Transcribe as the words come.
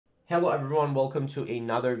Hello everyone, welcome to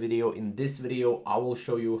another video. In this video, I will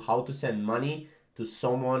show you how to send money to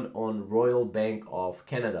someone on Royal Bank of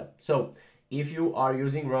Canada. So if you are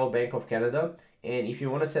using Royal Bank of Canada and if you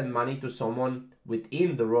want to send money to someone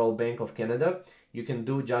within the Royal Bank of Canada, you can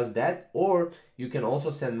do just that, or you can also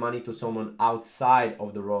send money to someone outside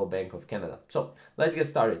of the Royal Bank of Canada. So let's get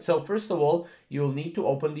started. So first of all, you'll need to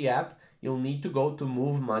open the app. You'll need to go to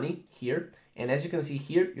Move Money here. And as you can see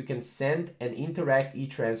here, you can send and interact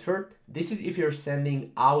e-transfer. This is if you're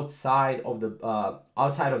sending outside of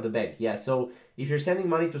the bank. Yeah, so if you're sending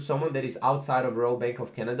money to someone that is outside of Royal Bank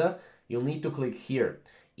of Canada, you'll need to click here.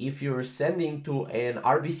 If you're sending to an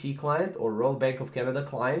RBC client or Royal Bank of Canada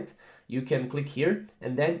client, you can click here,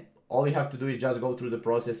 and then all you have to do is just go through the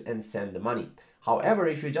process and send the money. However,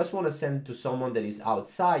 if you just want to send to someone that is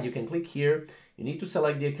outside, you can click here. You need to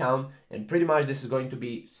select the account, and pretty much this is going to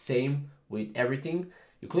be same with everything.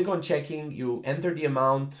 You click on checking, you enter the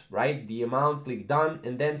amount, right? The amount, click done,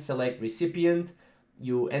 and then select recipient.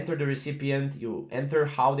 You enter the recipient, you enter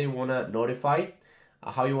how they want to notify,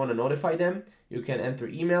 how you want to notify them. You can enter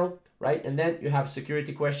email, right? And then you have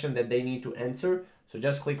security question that they need to answer. So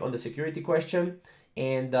just click on the security question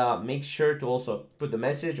and make sure to also put the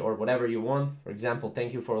message or whatever you want. For example,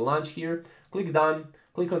 thank you for lunch here. Click done,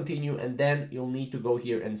 click continue, and then you'll need to go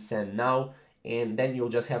here and send now. And then you'll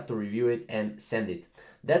just have to review it and send it.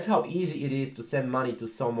 That's how easy it is to send money to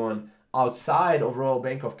someone outside of Royal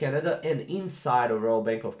Bank of Canada and inside of Royal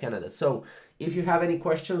Bank of Canada. So if you have any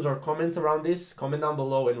questions or comments around this, comment down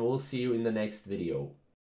below and we'll see you in the next video.